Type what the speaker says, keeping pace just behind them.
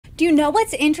Do you know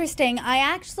what's interesting? I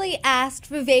actually asked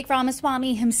Vivek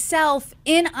Ramaswamy himself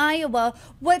in Iowa,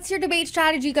 what's your debate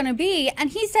strategy going to be?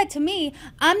 And he said to me,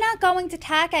 I'm not going to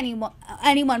attack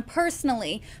anyone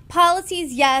personally.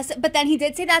 Policies, yes, but then he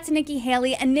did say that to Nikki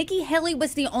Haley, and Nikki Haley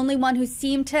was the only one who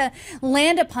seemed to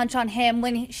land a punch on him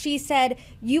when she said,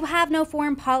 you have no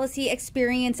foreign policy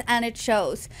experience and it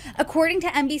shows. According to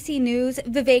NBC News,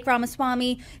 Vivek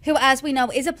Ramaswamy, who as we know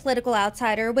is a political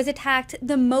outsider, was attacked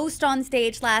the most on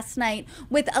stage last night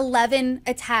with 11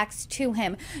 attacks to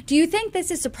him. Do you think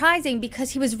this is surprising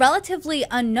because he was relatively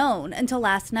unknown until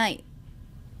last night?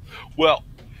 Well,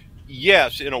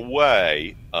 yes, in a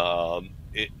way.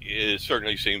 It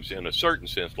certainly seems in a certain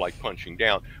sense like punching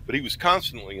down, but he was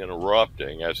constantly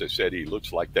interrupting. As I said, he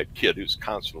looks like that kid who's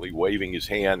constantly waving his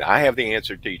hand. I have the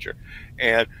answer, teacher.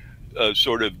 And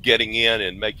sort of getting in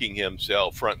and making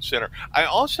himself front and center. I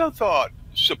also thought,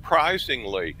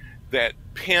 surprisingly, that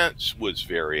Pence was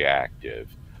very active.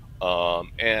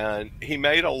 And he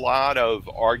made a lot of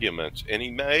arguments, and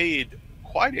he made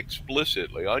quite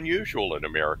explicitly, unusual in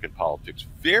American politics,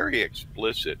 very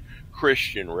explicit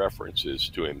Christian references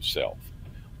to himself.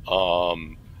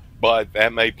 But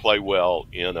that may play well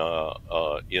in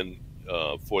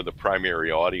for the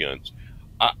primary audience.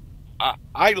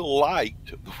 I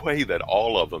liked the way that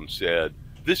all of them said,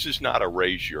 this is not a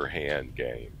raise your hand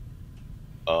game.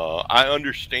 I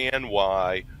understand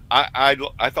why. I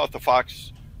thought the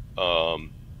Fox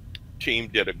team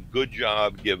did a good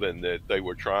job, given that they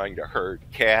were trying to herd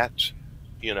cats.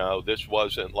 You know, this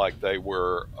wasn't like they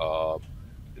were,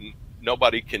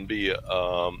 nobody can be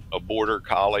a border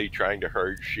collie trying to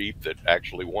herd sheep that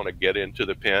actually want to get into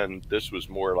the pen. This was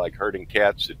more like herding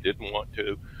cats that didn't want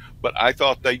to. But I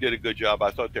thought they did a good job.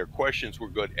 I thought their questions were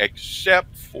good,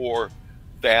 except for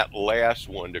that last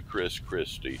one to Chris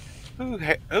Christie. Who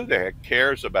the heck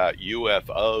cares about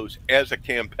UFOs as a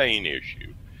campaign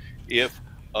issue?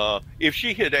 If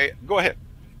she had, go ahead.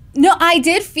 No, I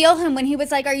did feel him when he was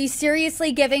like, are you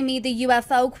seriously giving me the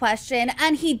UFO question?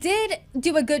 And he did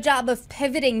do a good job of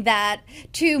pivoting that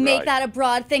to make that a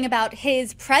broad thing about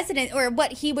his president, or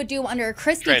what he would do under a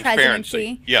Christie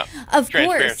presidency. Yeah, of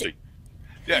course.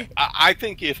 Yeah, I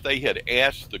think if they had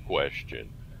asked the question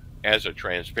as a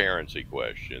transparency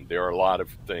question, there are a lot of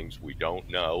things we don't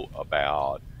know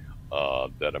about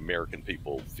that American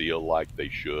people feel like they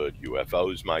should.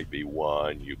 UFOs might be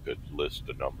one. You could list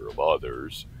a number of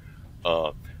others.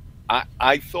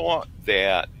 I thought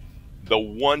that the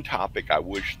one topic I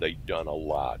wish they'd done a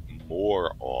lot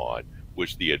more on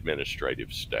was the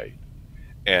administrative state.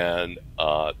 And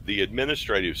the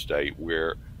administrative state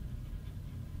where,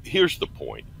 here's the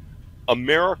point,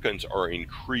 Americans are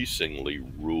increasingly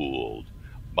ruled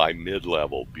by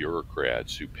mid-level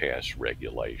bureaucrats who pass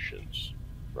regulations,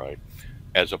 right?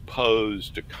 As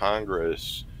opposed to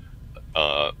Congress,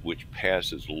 which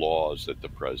passes laws that the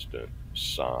president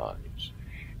signs.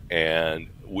 And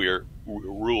we're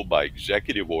ruled by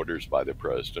executive orders by the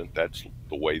president. That's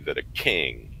the way that a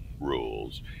king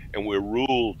rules. And we're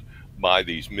ruled by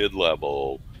these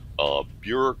mid-level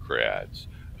bureaucrats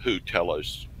who tell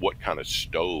us what kind of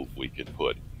stove we can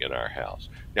put in our house.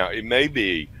 Now, it may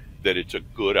be that it's a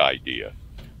good idea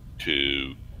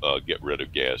to get rid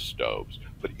of gas stoves,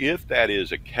 but if that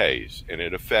is a case, and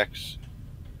it affects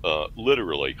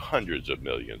literally hundreds of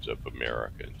millions of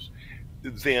Americans,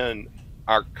 then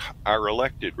our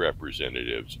elected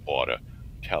representatives ought to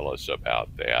tell us about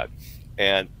that.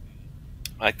 And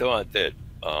I thought that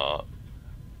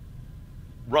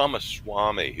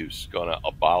Ramaswamy, who's going to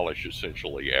abolish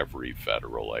essentially every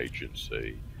federal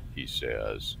agency, he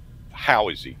says, how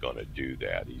is he going to do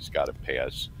that? He's got to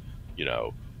pass,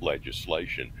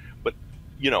 legislation. But,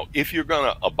 if you're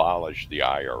going to abolish the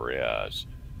IRS,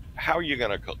 how are you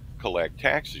going to collect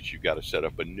taxes? You've got to set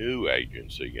up a new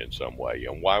agency in some way.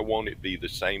 And why won't it be the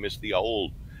same as the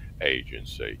old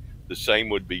agency? The same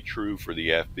would be true for the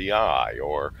FBI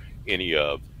or any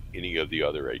of the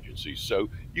other agencies. So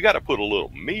you got to put a little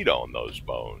meat on those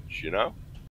bones,